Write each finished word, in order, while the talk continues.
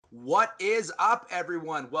What is up,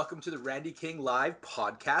 everyone? Welcome to the Randy King Live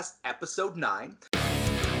Podcast, Episode 9.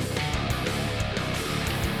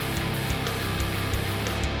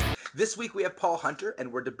 This week we have Paul Hunter,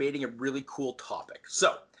 and we're debating a really cool topic.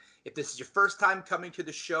 So, if this is your first time coming to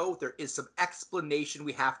the show, there is some explanation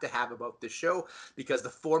we have to have about this show because the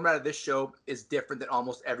format of this show is different than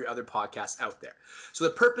almost every other podcast out there. So, the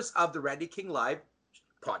purpose of the Randy King Live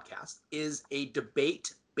Podcast is a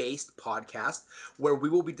debate-based podcast where we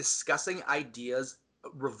will be discussing ideas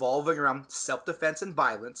revolving around self-defense and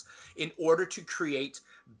violence in order to create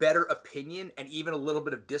better opinion and even a little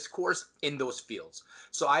bit of discourse in those fields.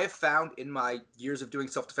 So I have found in my years of doing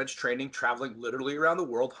self-defense training, traveling literally around the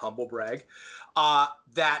world, humble brag,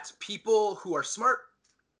 that people who are smart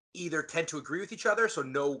either tend to agree with each other, so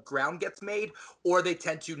no ground gets made, or they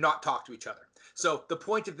tend to not talk to each other. So the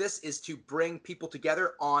point of this is to bring people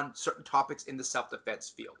together on certain topics in the self-defense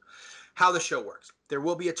field. How the show works. There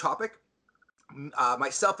will be a topic.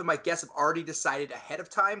 Myself and my guests have already decided ahead of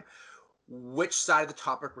time which side of the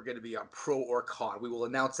topic we're going to be on, pro or con. We will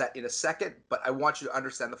announce that in a second, but I want you to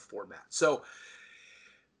understand the format. So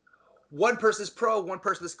one person is pro, one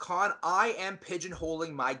person is con. I am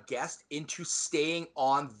pigeonholing my guest into staying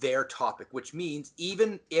on their topic, which means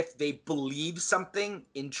even if they believe something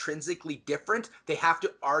intrinsically different, they have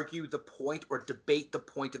to argue the point or debate the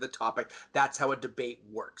point of the topic. That's how a debate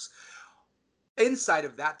works. Inside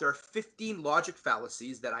of that, there are 15 logic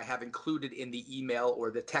fallacies that I have included in the email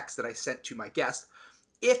or the text that I sent to my guest.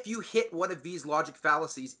 If you hit one of these logic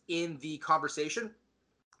fallacies in the conversation,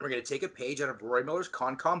 we're going to take a page out of Roy Miller's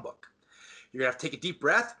ConCom book. You're going to have to take a deep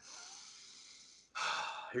breath.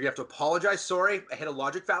 You're going to have to apologize. Sorry, I hit a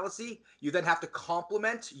logic fallacy. You then have to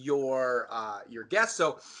compliment your guest.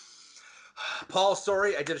 So, Paul,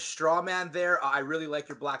 sorry, I did a straw man there. I really like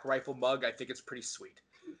your Black Rifle mug. I think it's pretty sweet.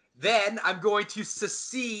 Then I'm going to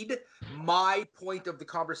secede my point of the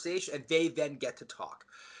conversation, and they then get to talk.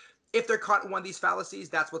 If they're caught in one of these fallacies,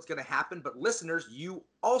 that's what's going to happen. But listeners, you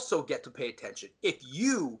also get to pay attention. If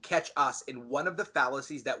you catch us in one of the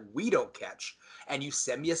fallacies that we don't catch, and you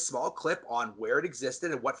send me a small clip on where it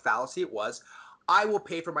existed and what fallacy it was, I will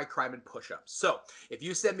pay for my crime and push-ups. So if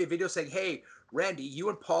you send me a video saying, hey, Randy, you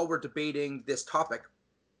and Paul were debating this topic,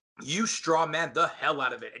 you straw man the hell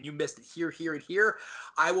out of it, and you missed it here, here, and here,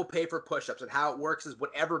 I will pay for push-ups. And how it works is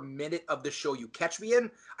whatever minute of the show you catch me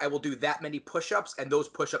in, I will do that many push-ups, and those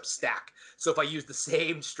push-ups stack. So if I use the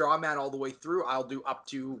same straw man all the way through, I'll do up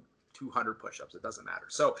to 200 push-ups. It doesn't matter.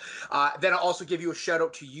 So then I'll also give you a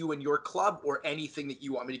shout-out to you and your club or anything that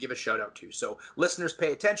you want me to give a shout-out to. So listeners,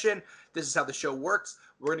 pay attention. This is how the show works.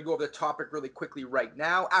 We're going to go over the topic really quickly right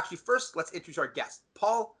now. Actually, first, let's introduce our guest.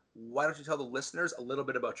 Paul, why don't you tell the listeners a little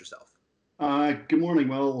bit about yourself? Good morning.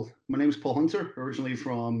 Well, my name is Paul Hunter, originally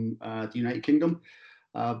from the United Kingdom.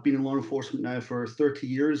 I've been in law enforcement now for 30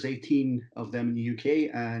 years, 18 of them in the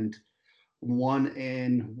UK, and one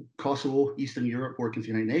in Kosovo, Eastern Europe, working for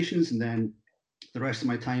the United Nations, and then the rest of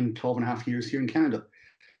my time, 12 and a half years here in Canada.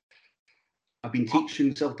 I've been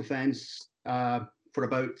teaching self-defense for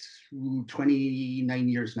about 29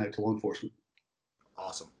 years now to law enforcement.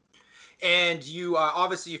 Awesome. And you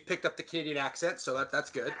obviously you've picked up the Canadian accent, so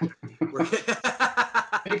that's good.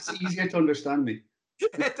 Makes it easier to understand me.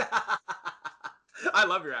 I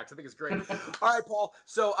love your accent. I think it's great. All right, Paul.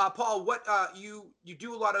 So, Paul, what you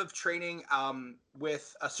do a lot of training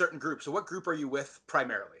with a certain group. So, what group are you with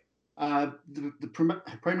primarily? The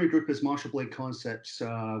primary group is Marshall Blade Concepts,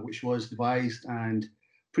 which was devised and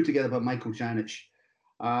put together by Michael Janich.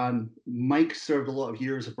 Mike served a lot of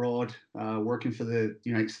years abroad, working for the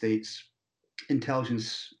United States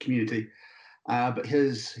intelligence community, but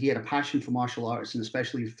he had a passion for martial arts, and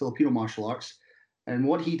especially Filipino martial arts. And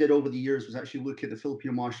what he did over the years was actually look at the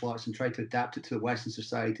Filipino martial arts and try to adapt it to the Western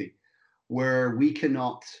society, where we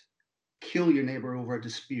cannot kill your neighbor over a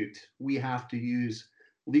dispute. We have to use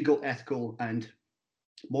legal, ethical, and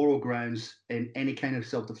moral grounds in any kind of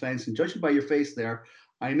self-defense. And judging by your face there,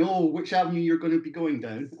 I know which avenue you're going to be going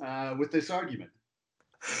down with this argument.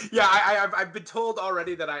 Yeah, I've been told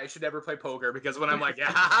already that I should never play poker because when I'm like,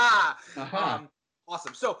 yeah,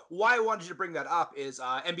 awesome. So why I wanted you to bring that up is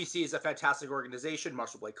MBC is a fantastic organization,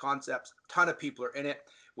 Marshall Blade Concepts. A ton of people are in it.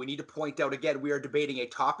 We need to point out again, we are debating a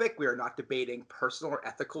topic. We are not debating personal or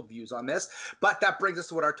ethical views on this. But that brings us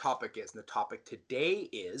to what our topic is. And the topic today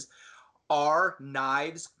is, are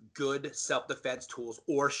knives good self-defense tools,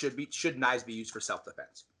 or should knives be used for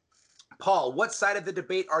self-defense? Paul, what side of the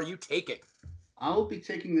debate are you taking? I'll be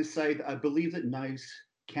taking this side. I believe that knives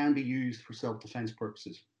can be used for self-defense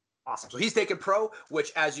purposes. Awesome. So he's taking pro,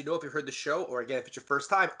 which, as you know, if you've heard the show, or again, if it's your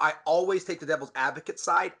first time, I always take the devil's advocate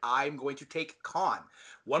side. I'm going to take con.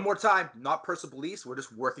 One more time, not personal beliefs. We're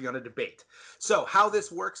just working on a debate. So how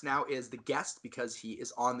this works now is the guest, because he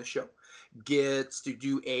is on the show, gets to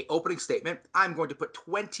do a opening statement. I'm going to put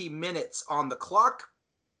 20 minutes on the clock.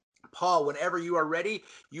 Paul, whenever you are ready,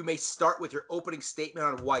 you may start with your opening statement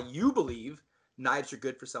on why you believe knives are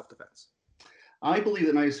good for self-defense. I believe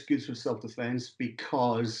that knives are good for self-defense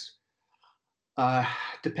because, uh,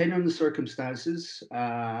 depending on the circumstances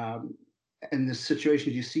and the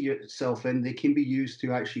situations you see yourself in, they can be used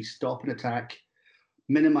to actually stop an attack,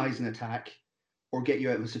 minimize an attack, or get you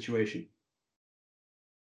out of a situation.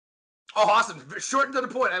 Oh, awesome. Short and to the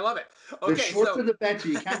point. I love it. The Okay, shorter so the better.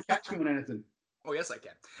 You can't catch me on anything. oh, yes, I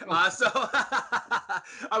can. Oh. So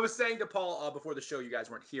I was saying to Paul before the show, you guys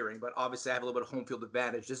weren't hearing, but obviously I have a little bit of home field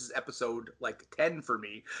advantage. This is episode like 10 for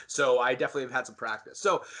me, so I definitely have had some practice.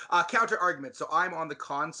 So counter argument. So I'm on the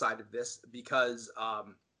con side of this because,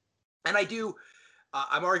 and I do,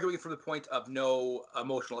 I'm arguing from the point of no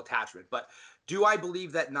emotional attachment, but do I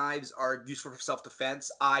believe that knives are useful for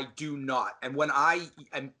self-defense? I do not. And when I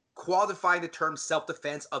am qualifying the term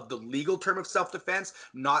self-defense of the legal term of self-defense,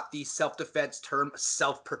 not the self-defense term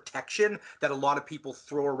self-protection that a lot of people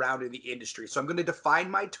throw around in the industry. So I'm going to define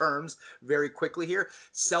my terms very quickly here.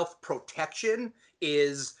 Self-protection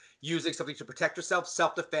is using something to protect yourself.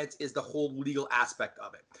 Self-defense is the whole legal aspect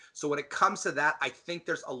of it. So when it comes to that, I think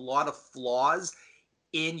there's a lot of flaws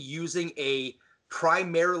in using a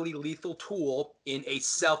primarily lethal tool in a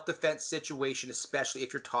self-defense situation, especially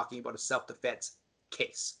if you're talking about a self-defense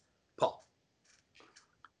case. Paul.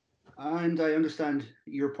 And I understand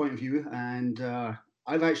your point of view. And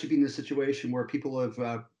I've actually been in a situation where people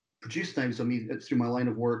have produced knives on me through my line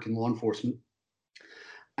of work in law enforcement.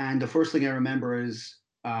 And the first thing I remember is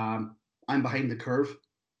I'm behind the curve.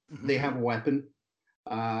 Mm-hmm. They have a weapon.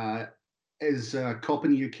 As a cop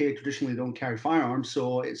in the UK, traditionally don't carry firearms,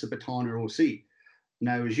 so it's a baton or OC.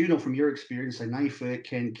 Now, as you know from your experience, a knife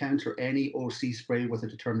can counter any OC spray with a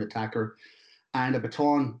determined attacker, and a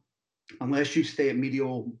baton, unless you stay at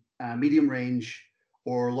medium range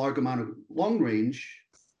or large amount of long range,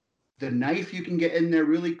 the knife you can get in there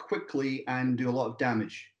really quickly and do a lot of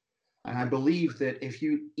damage. And I believe that if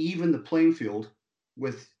you even the playing field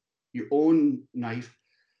with your own knife,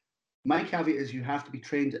 my caveat is you have to be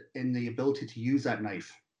trained in the ability to use that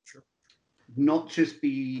knife. Sure. Not just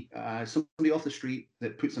be somebody off the street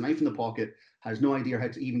that puts a knife in the pocket, has no idea how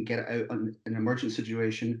to even get it out in an emergency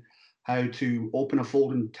situation, how to open a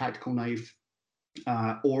folding tactical knife,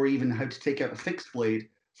 or even how to take out a fixed blade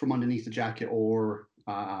from underneath the jacket or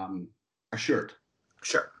a shirt.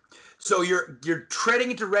 Sure. So you're treading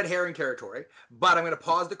into red herring territory, but I'm going to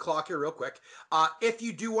pause the clock here real quick. If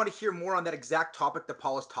you do want to hear more on that exact topic that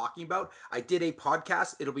Paul is talking about, I did a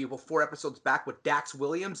podcast. It'll be 4 episodes back with Dax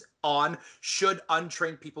Williams on should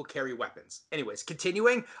untrained people carry weapons. Anyways,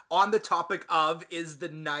 continuing on the topic of is the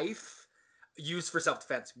knife used for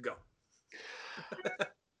self-defense? Go.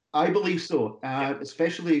 I believe so,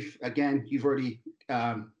 especially if, again, you've already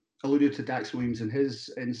alluded to Dax Williams and his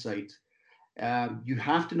insight. You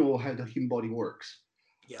have to know how the human body works.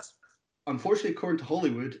 Yes. Unfortunately, according to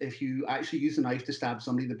Hollywood, if you actually use a knife to stab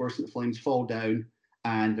somebody, the burst into flames, fall down,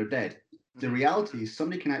 and they're dead. Mm-hmm. The reality is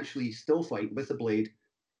somebody can actually still fight with a blade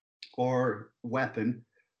or weapon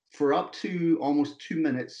for up to almost 2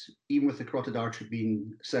 minutes, even with the carotid artery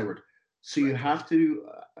being severed. So you have to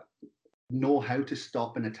know how to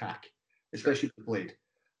stop an attack, especially with the blade.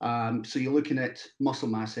 So you're looking at muscle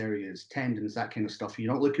mass areas, tendons, that kind of stuff.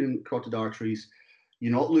 You're not looking at carotid arteries.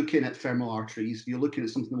 You're not looking at femoral arteries. You're looking at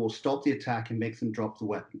something that will stop the attack and make them drop the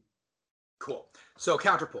weapon. Cool. So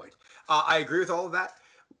counterpoint. I agree with all of that,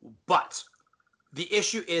 but the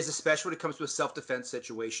issue is, especially when it comes to a self-defense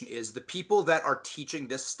situation, is the people that are teaching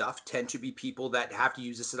this stuff tend to be people that have to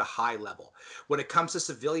use this at a high level. When it comes to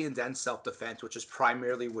civilians and self-defense, which is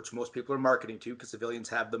primarily which most people are marketing to, because civilians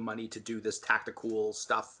have the money to do this tactical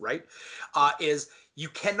stuff, right? Is you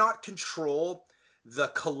cannot control the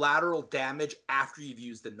collateral damage after you've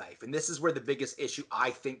used the knife. And this is where the biggest issue,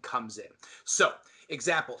 I think, comes in. So,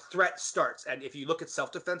 example, threat starts, and if you look at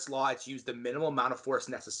self-defense law, it's use the minimal amount of force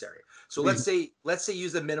necessary. So let's say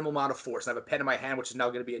use the minimal amount of force. I have a pen in my hand, which is now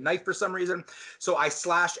going to be a knife for some reason. So I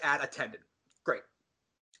slash at a tendon. Great.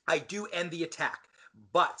 I do end the attack,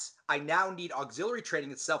 but I now need auxiliary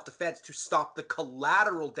training in self-defense to stop the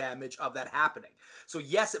collateral damage of that happening. So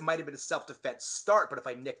yes, it might have been a self-defense start, but if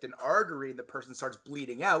I nicked an artery and the person starts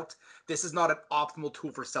bleeding out, this is not an optimal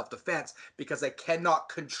tool for self-defense because I cannot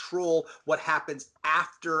control what happens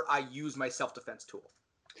after I use my self-defense tool.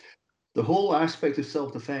 The whole aspect of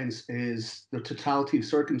self-defense is the totality of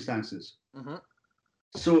circumstances. Mm-hmm.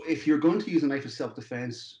 So if you're going to use a knife as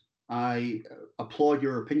self-defense, I applaud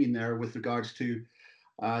your opinion there with regards to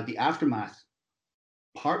the aftermath.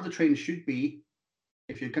 Part of the training should be,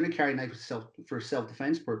 if you're going to carry a knife for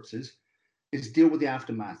self-defense purposes, is deal with the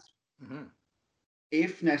aftermath. Mm-hmm.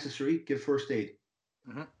 If necessary, give first aid.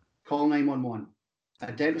 Mm-hmm. Call 911.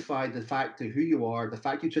 Identify the fact of who you are, the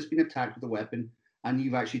fact you've just been attacked with a weapon, and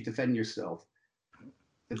you've actually defended yourself.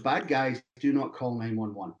 The bad guys do not call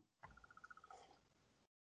 911.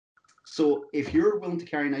 So if you're willing to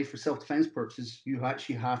carry a knife for self-defense purposes, you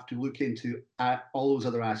actually have to look into all those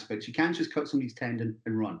other aspects. You can't just cut somebody's tendon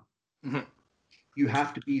and run. Mm-hmm. You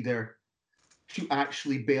have to be there to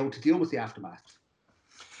actually be able to deal with the aftermath.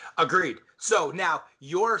 Agreed. So now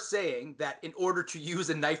you're saying that in order to use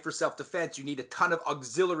a knife for self-defense, you need a ton of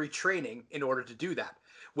auxiliary training in order to do that,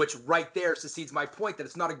 which right there succeeds my point that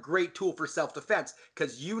it's not a great tool for self-defense,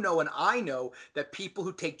 because you know and I know that people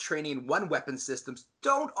who take training in one weapon systems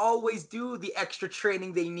don't always do the extra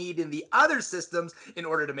training they need in the other systems in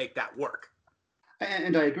order to make that work.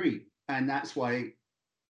 And I agree. And that's why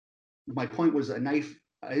my point was a knife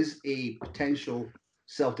is a potential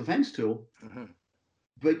self-defense tool, Mm-hmm.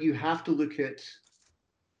 but you have to look at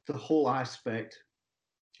the whole aspect.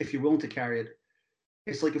 If you're willing to carry it,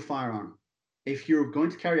 it's like a firearm. If you're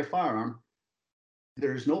going to carry a firearm,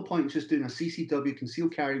 there's no point in just doing a CCW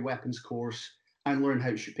concealed carry weapons course and learn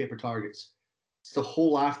how to shoot paper targets. It's the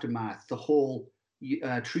whole aftermath, the whole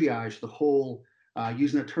triage, the whole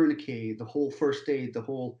using a tourniquet, the whole first aid, the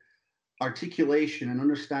whole articulation, and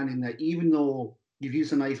understanding that even though you've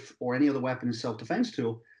used a knife or any other weapon as self-defense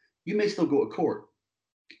tool, you may still go to court.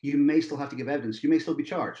 You may still have to give evidence. You may still be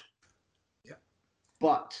charged. Yeah.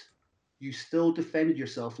 But you still defended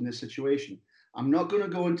yourself in this situation. I'm not going to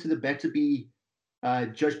go into the better be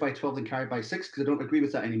judged by 12 than carried by 6 because I don't agree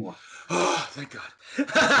with that anymore. Oh, thank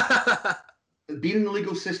God. Being in the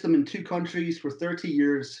legal system in 2 countries for 30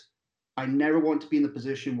 years, I never want to be in the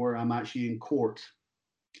position where I'm actually in court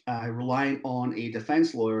relying on a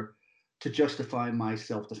defense lawyer to justify my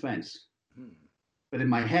self-defense. But in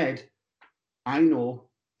my head, I know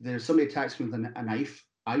there's somebody attacks me with a knife.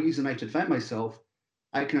 I use a knife to defend myself.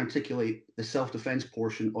 I can articulate the self-defense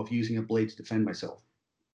portion of using a blade to defend myself.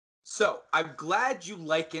 So I'm glad you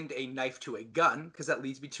likened a knife to a gun, because that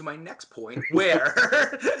leads me to my next point where,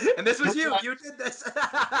 and this was you did this.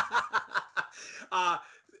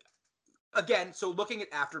 Again, so looking at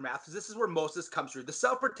aftermath, this is where most of this comes through. The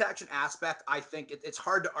self-protection aspect, I think it's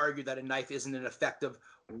hard to argue that a knife isn't an effective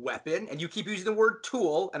weapon. And you keep using the word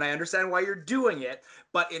tool, and I understand why you're doing it.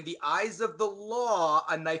 But in the eyes of the law,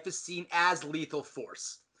 a knife is seen as lethal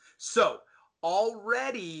force. So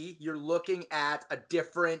already you're looking at a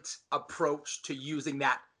different approach to using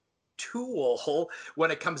that tool when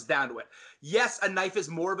it comes down to it. Yes, a knife is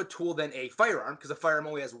more of a tool than a firearm because a firearm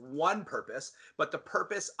only has one purpose, but the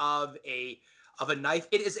purpose of a knife,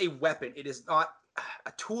 it is a weapon. It is not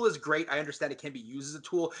a tool is great. I understand it can be used as a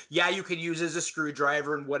tool. Yeah, you can use it as a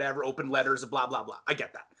screwdriver and whatever, open letters, blah blah blah. I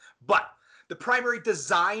get that. But the primary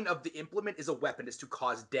design of the implement is a weapon, is to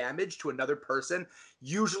cause damage to another person,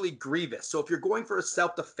 usually grievous. So if you're going for a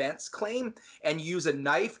self-defense claim and use a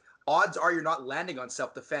knife, odds are you're not landing on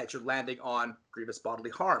self-defense. You're landing on grievous bodily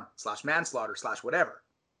harm / manslaughter / whatever.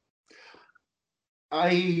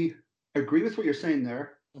 I agree with what you're saying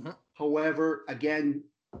there. Mm-hmm. However, again,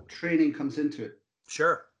 training comes into it.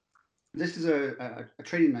 Sure. This is a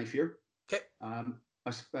training knife here. Okay. A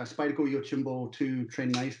Spyderco Yojimbo 2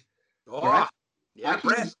 training knife. Oh, yeah,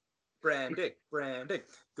 branding.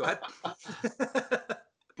 Go ahead.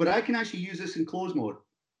 But I can actually use this in close mode.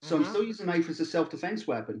 So I'm still using a knife as a self-defense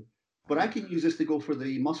weapon, but I can use this to go for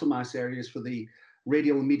the muscle mass areas, for the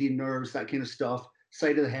radial and median nerves, that kind of stuff,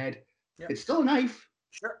 side of the head. Yep. It's still a knife.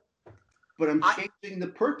 Sure. But I'm changing the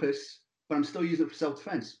purpose, but I'm still using it for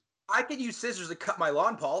self-defense. I could use scissors to cut my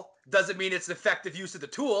lawn, Paul. Doesn't mean it's an effective use of the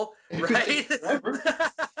tool, right?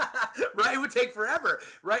 Right? It would take forever,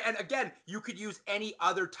 right? And again, you could use any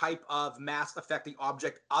other type of mass-affecting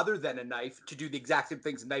object other than a knife to do the exact same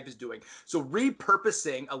things a knife is doing. So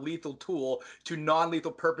repurposing a lethal tool to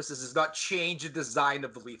non-lethal purposes does not change the design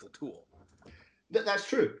of the lethal tool. That's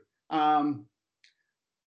true. But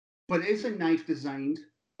is a knife designed,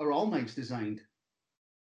 or all knives designed,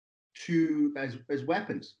 to as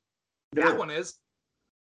weapons? That one is.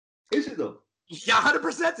 Is it though? Yeah,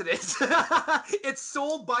 100% it is. It's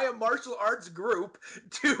sold by a martial arts group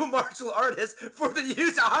to martial artists for the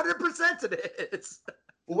use. 100% it is.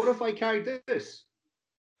 Well, what if I carried this?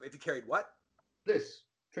 If you carried what? This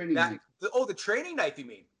training knife. The training knife, you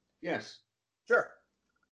mean? Yes. Sure.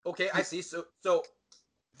 Okay, I see. So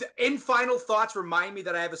in final thoughts, remind me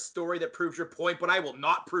that I have a story that proves your point, but I will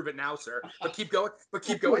not prove it now, sir. But keep going. But Oh,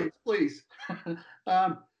 keep going. please.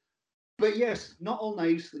 um, but yes, not all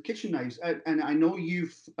knives, the kitchen knives. And I know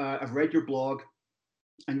I've read your blog,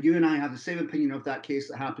 and you and I have the same opinion of that case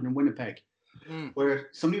that happened in Winnipeg, where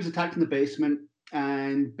somebody was attacked in the basement,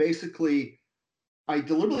 and basically, I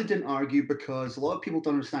deliberately didn't argue because a lot of people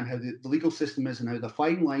don't understand how the legal system is and how the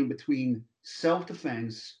fine line between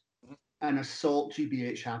self-defense and assault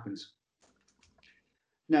GBH happens.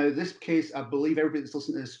 Now, this case, I believe everybody that's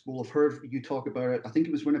listening to this will have heard you talk about it. I think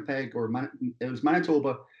it was Winnipeg or it was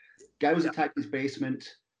Manitoba. Guy was attacked in his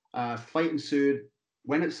basement. Fight ensued.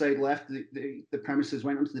 Went outside, left the premises,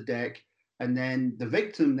 went onto the deck, and then the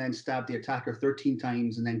victim then stabbed the attacker 13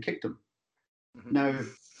 times and then kicked him. Now,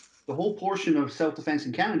 the whole portion of self-defense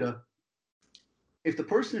in Canada, if the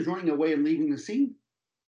person is running away and leaving the scene,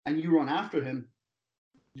 and you run after him,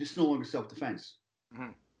 it's no longer self-defense.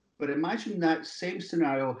 But imagine that same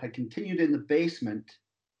scenario had continued in the basement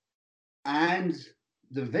and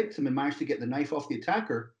the victim had managed to get the knife off the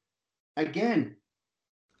attacker. Again,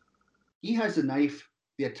 he has a knife,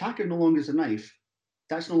 the attacker no longer has a knife.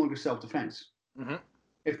 That's no longer self-defense.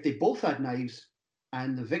 If they both had knives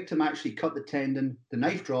and the victim actually cut the tendon, the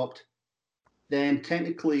knife dropped, then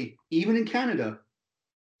technically, even in Canada,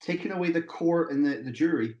 taking away the court and the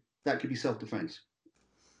jury, that could be self-defense.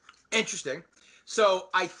 Interesting. So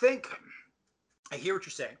I think I hear what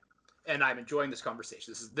you're saying, and I'm enjoying this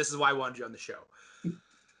conversation. This is why I wanted you on the show.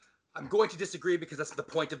 I'm going to disagree because that's the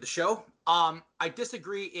point of the show. I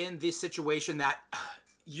disagree in this situation that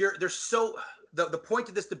the point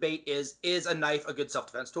of this debate is a knife a good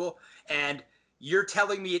self-defense tool? And you're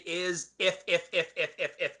telling me it is if.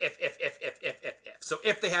 So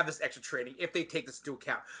if they have this extra training, if they take this into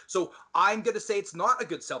account. So I'm going to say it's not a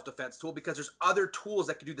good self-defense tool because there's other tools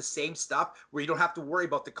that can do the same stuff where you don't have to worry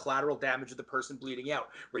about the collateral damage of the person bleeding out,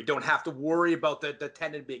 where you don't have to worry about the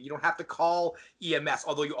tendon being, you don't have to call EMS,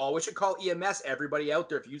 although you always should call EMS, everybody out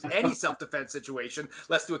there, if you use any self-defense situation.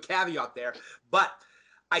 Let's do a caveat there. But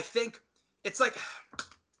I think it's like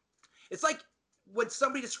when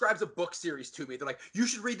somebody describes a book series to me, they're like, you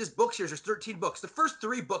should read this book series. There's 13 books. The first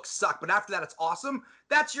 3 books suck, but after that, it's awesome.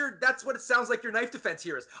 That's what it sounds like your knife defense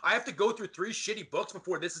here is. I have to go through 3 shitty books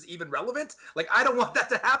before this is even relevant. Like, I don't want that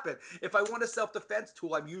to happen. If I want a self-defense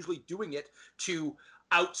tool, I'm usually doing it to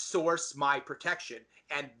outsource my protection.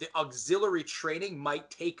 And the auxiliary training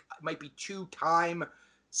might be too time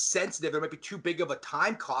sensitive. There might be too big of a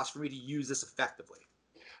time cost for me to use this effectively.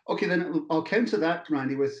 Okay, then I'll counter that,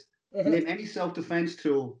 Randy, with name any self-defense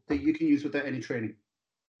tool that you can use without any training.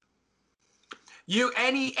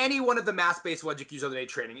 Any one of the mass-based ones you can use without any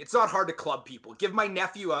training. It's not hard to club people. Give my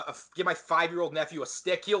 5-year-old nephew a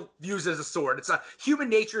stick. He'll use it as a sword. Human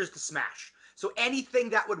nature is to smash. So anything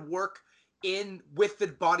that would work with the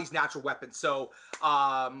body's natural weapon. So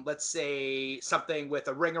let's say something with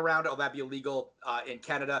a ring around it. Oh, that'd be illegal in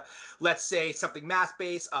Canada. Let's say something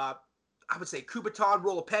mass-based. I would say Kubotan,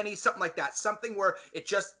 roll a penny, something like that. Something where it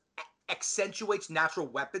just accentuates natural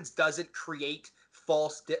weapons, doesn't create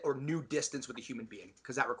false or new distance with a human being,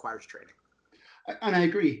 because that requires training. And I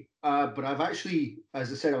agree. But I've actually,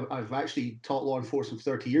 as I said, I've actually taught law enforcement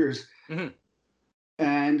for 30 years.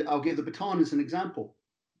 And I'll give the baton as an example.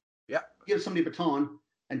 Yeah. Give somebody a baton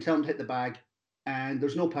and tell them to hit the bag, and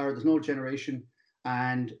there's no power, there's no generation,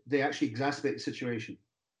 and they actually exacerbate the situation.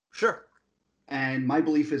 Sure. And my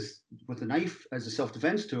belief is with a knife as a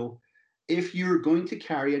self-defense tool, if you're going to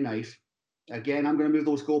carry a knife, again, I'm going to move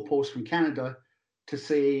those goalposts from Canada to,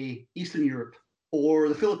 say, Eastern Europe or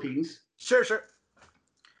the Philippines. Sure.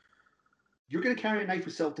 You're going to carry a knife for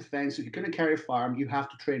self-defense. If you're going to carry a firearm, you have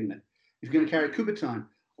to train in it. If you're going to carry a Kubotan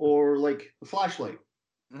or like a flashlight,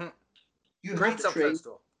 you Great have to train.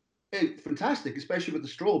 Tool. Fantastic, especially with the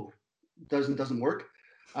strobe. Doesn't work.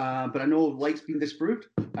 But I know light's been disproved.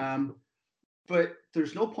 But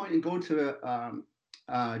there's no point in going to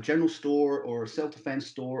a general store or a self-defense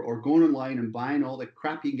store or going online and buying all the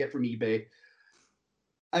crap you can get from eBay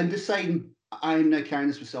and deciding, I'm now carrying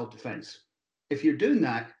this for self-defense. If you're doing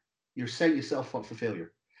that, you're setting yourself up for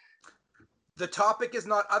failure. The topic is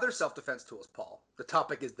not other self-defense tools, Paul. The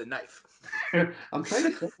topic is the knife. I'm trying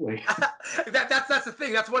to segue. That's the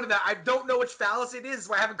thing. That's one of the. I don't know which fallacy it is,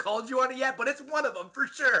 so I haven't called you on it yet, but it's one of them for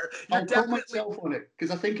sure. I'll call myself on it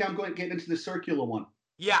because I think I'm going to get into the circular one.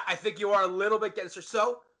 Yeah, I think you are a little bit getting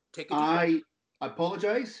so. Take it. I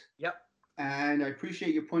apologize. Yep. And I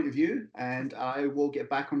appreciate your point of view, and I will get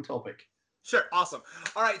back on topic. Sure. Awesome.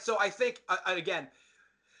 All right. So I think again,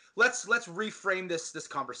 let's reframe this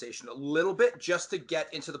conversation a little bit just to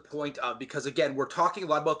get into the point of, because again, we're talking a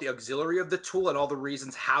lot about the auxiliary of the tool and all the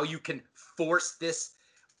reasons how you can force this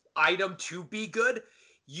item to be good.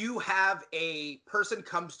 You have a person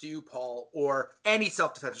comes to you, Paul, or any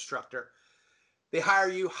self-defense instructor. They hire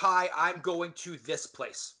you. Hi, I'm going to this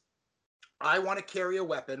place. I want to carry a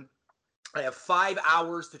weapon. I have 5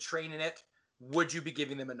 hours to train in it. Would you be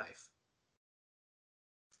giving them a knife?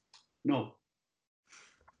 No.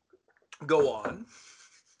 Go on.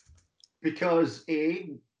 Because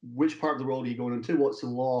which part of the world are you going into? What's the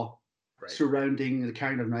law surrounding the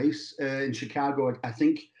carrying of knives? In Chicago, I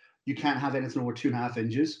think you can't have anything over 2.5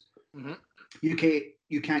 inches. Mm-hmm.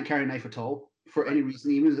 You can't carry a knife at all for any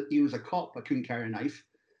reason. Even as a cop, I couldn't carry a knife.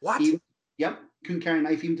 What? Couldn't carry a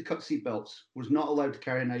knife. Even to cut seatbelts, was not allowed to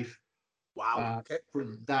carry a knife. Wow. Okay. For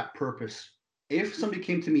that purpose. If somebody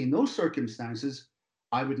came to me in those circumstances,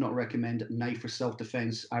 I would not recommend a knife for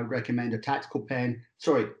self-defense. I would recommend a tactical pen.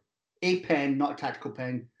 Sorry, a pen, not a tactical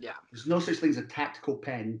pen. Yeah. There's no such thing as a tactical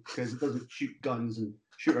pen because it doesn't shoot guns and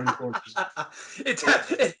shoot around corners.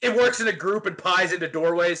 It works in a group and pies into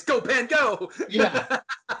doorways. Go, pen, go! Yeah.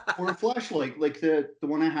 Or a flashlight like the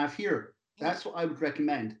one I have here. That's what I would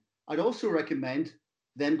recommend. I'd also recommend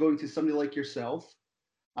them going to somebody like yourself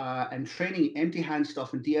and training empty hand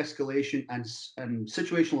stuff and de-escalation and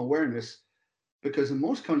situational awareness. Because in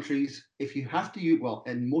most countries, if you have to use,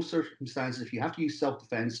 in most circumstances, if you have to use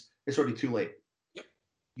self-defense, it's already too late. Yep.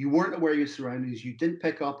 You weren't aware of your surroundings. You didn't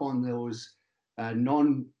pick up on those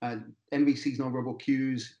NVCs, nonverbal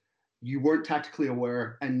cues. You weren't tactically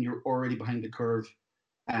aware, and you're already behind the curve.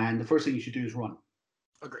 And the first thing you should do is run.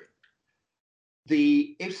 Agreed.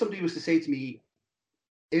 If somebody was to say to me,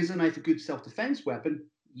 is a knife a good self-defense weapon?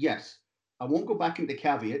 Yes. I won't go back into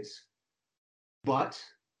caveats, but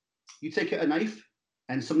you take out a knife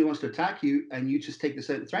and somebody wants to attack you and you just take this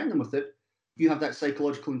out and threaten them with it, you have that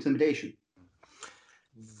psychological intimidation.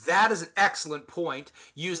 That is an excellent point.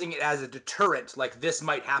 Using it as a deterrent, like this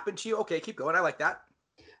might happen to you. Okay, keep going. I like that.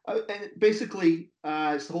 Basically,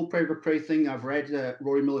 it's the whole predator-prey thing. I've read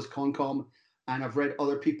Rory Miller's CONCOM, and I've read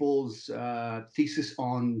other people's thesis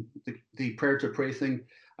on the predator-prey thing.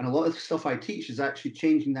 And a lot of the stuff I teach is actually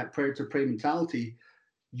changing that predator-prey mentality.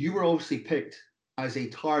 You were obviously picked as a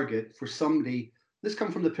target for somebody. This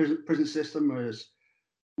comes from the prison system, or has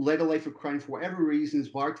led a life of crime for whatever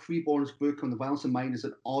reasons. Mark Freeborn's book on the violence of mind is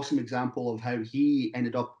an awesome example of how he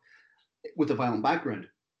ended up with a violent background.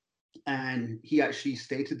 And he actually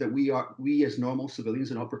stated that we as normal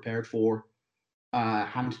civilians are not prepared for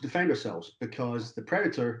having to defend ourselves because the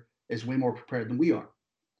predator is way more prepared than we are.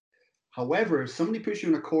 However, if somebody puts you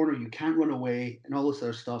in a corner, you can't run away and all this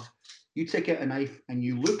other stuff, you take out a knife and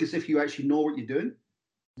you look as if you actually know what you're doing.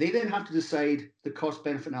 They then have to decide the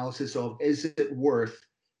cost-benefit analysis of, is it worth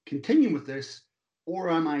continuing with this, or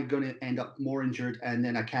am I going to end up more injured and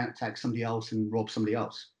then I can't attack somebody else and rob somebody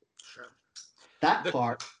else? Sure. That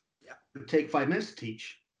part would take 5 minutes to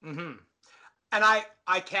teach. Mm-hmm. And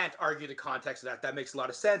I can't argue the context of that. That makes a lot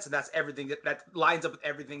of sense. And that's everything that lines up with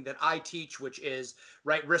everything that I teach, which is,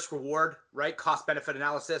 right, risk reward, right, cost benefit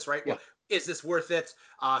analysis, right? Yeah. Well, is this worth it?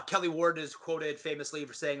 Kelly Ward is quoted famously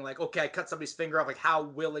for saying, like, okay, I cut somebody's finger off. Like, how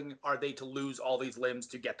willing are they to lose all these limbs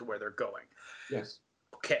to get to where they're going? Yes.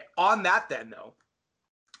 Okay. On that then, though,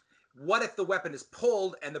 what if the weapon is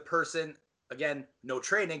pulled and the person, again, no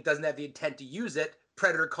training, doesn't have the intent to use it?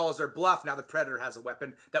 Predator calls their bluff. Now the predator has a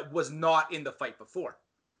weapon that was not in the fight before.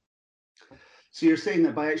 So you're saying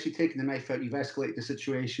that by actually taking the knife out, you've escalated the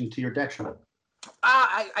situation to your detriment?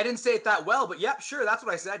 I didn't say it that well, but yeah, sure, that's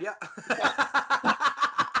what I said, yeah.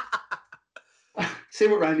 Say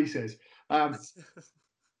what Randy says.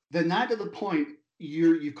 Then that at the point,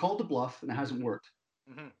 you've called the bluff and it hasn't worked.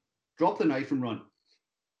 Mm-hmm. Drop the knife and run.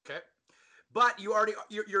 Okay. But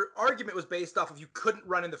your argument was based off of you couldn't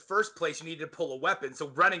run in the first place. You needed to pull a weapon, so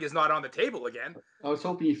running is not on the table again. I was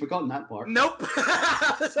hoping you'd forgotten that part. Nope.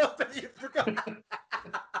 I was hoping you forgot.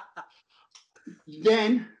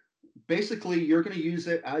 Then, basically, you're going to use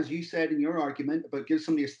it, as you said in your argument, about give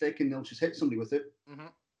somebody a stick and they'll just hit somebody with it. Mm-hmm.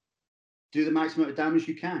 Do the maximum amount of damage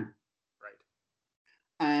you can. Right.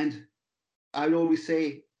 And I would always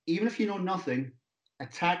say, even if you know nothing,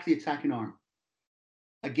 attack the attacking arm.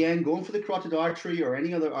 Again, going for the carotid artery or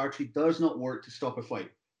any other artery does not work to stop a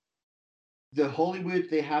fight. The Hollywood,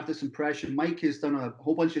 they have this impression. Mike has done a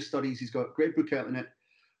whole bunch of studies. He's got a great book out on it.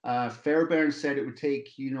 Fairbairn said it would take,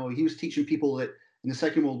 he was teaching people that in the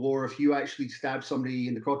Second World War, if you actually stabbed somebody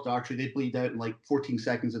in the carotid artery, they'd bleed out in like 14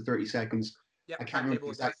 seconds or 30 seconds. Yep, I can't remember the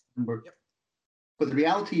exact number. Yep. But the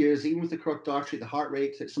reality is, even with the carotid artery, the heart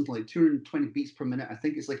rate at something like 220 beats per minute. I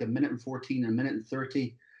think it's like a minute and 14, a minute and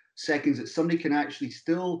 30. seconds that somebody can actually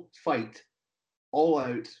still fight all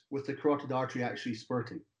out with the carotid artery actually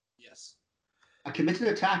spurting. Yes. A committed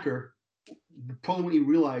attacker probably won't even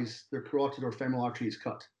realize their carotid or femoral artery is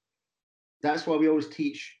cut. That's why we always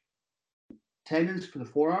teach tendons for the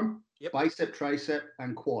forearm, Yep. bicep, tricep,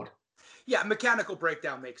 and quad. Yeah, mechanical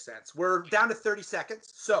breakdown makes sense. We're down to 30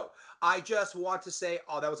 seconds. So I just want to say,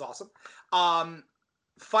 oh, that was awesome.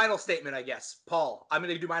 Final statement, I guess. Paul, I'm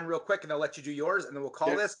going to do mine real quick and I'll let you do yours and then we'll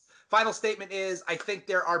call this. Final statement is, I think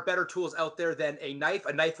there are better tools out there than a knife.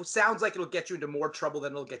 A knife sounds like it'll get you into more trouble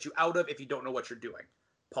than it'll get you out of if you don't know what you're doing.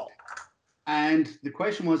 Paul. And the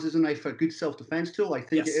question was, is a knife a good self-defense tool? I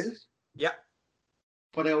think it is. Yep.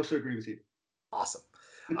 But I also agree with you. Awesome.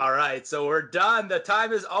 All right, so we're done. The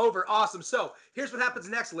time is over. Awesome. So here's what happens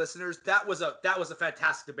next, listeners. That was a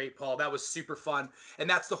fantastic debate, Paul. That was super fun, and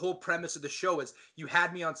that's the whole premise of the show. Is you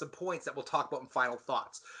had me on some points that we'll talk about in final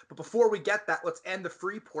thoughts. But before we get that, let's end the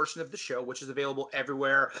free portion of the show, which is available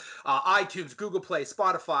everywhere: iTunes, Google Play,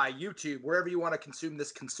 Spotify, YouTube, wherever you want to consume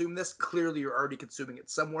this. Consume this. Clearly, you're already consuming it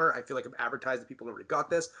somewhere. I feel like I'm advertising. People already got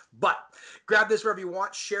this, but grab this wherever you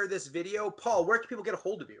want. Share this video, Paul. Where can people get a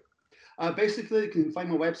hold of you? Basically, you can find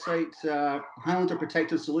my website, Highlander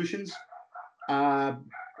Protective Solutions. I'm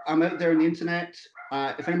out there on the internet.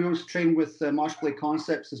 If anyone wants to train with Martial Blade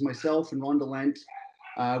Concepts, as myself and Rhonda Lent,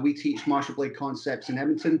 we teach Martial Blade Concepts in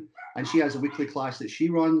Edmonton, and she has a weekly class that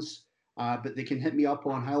she runs. But they can hit me up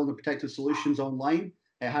on Highlander Protective Solutions online.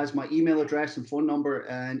 It has my email address and phone number,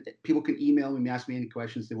 and people can email me and ask me any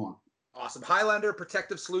questions they want. Awesome. Highlander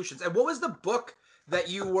Protective Solutions. And what was the book that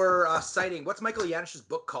you were citing? What's Michael Janish's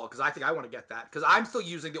book called? Because I think I want to get that. Because I'm still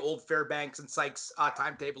using the old Fairbanks and Sykes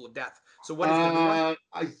Timetable of Death. So what is the new one?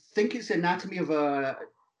 I think it's Anatomy of a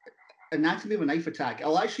Knife Attack.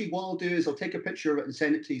 What I'll do is I'll take a picture of it and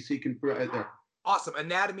send it to you so you can put it out there. Awesome.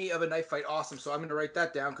 Anatomy of a Knife Fight. Awesome. So I'm going to write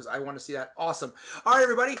that down because I want to see that. Awesome. All right,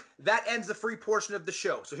 everybody. That ends the free portion of the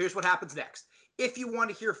show. So here's what happens next. If you want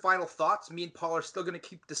to hear final thoughts, me and Paul are still going to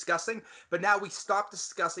keep discussing, but now we stop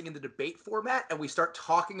discussing in the debate format and we start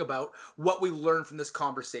talking about what we learned from this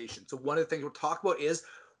conversation. So one of the things we'll talk about is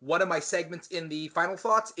one of my segments in the final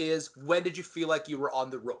thoughts is, when did you feel like you were on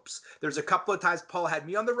the ropes? There's a couple of times Paul had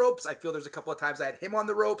me on the ropes. I feel there's a couple of times I had him on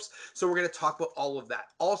the ropes. So we're going to talk about all of that.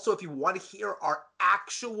 Also, if you want to hear our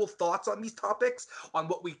actual thoughts on these topics, on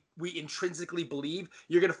what we intrinsically believe,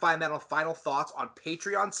 you're going to find that on Final Thoughts on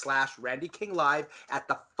Patreon/Randy King Live at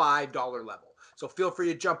the $5 level. So feel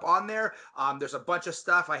free to jump on there. There's a bunch of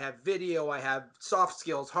stuff. I have video, I have soft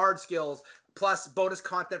skills, hard skills, plus bonus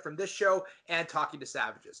content from this show and Talking to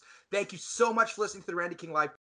Savages. Thank you so much for listening to the Randy King Live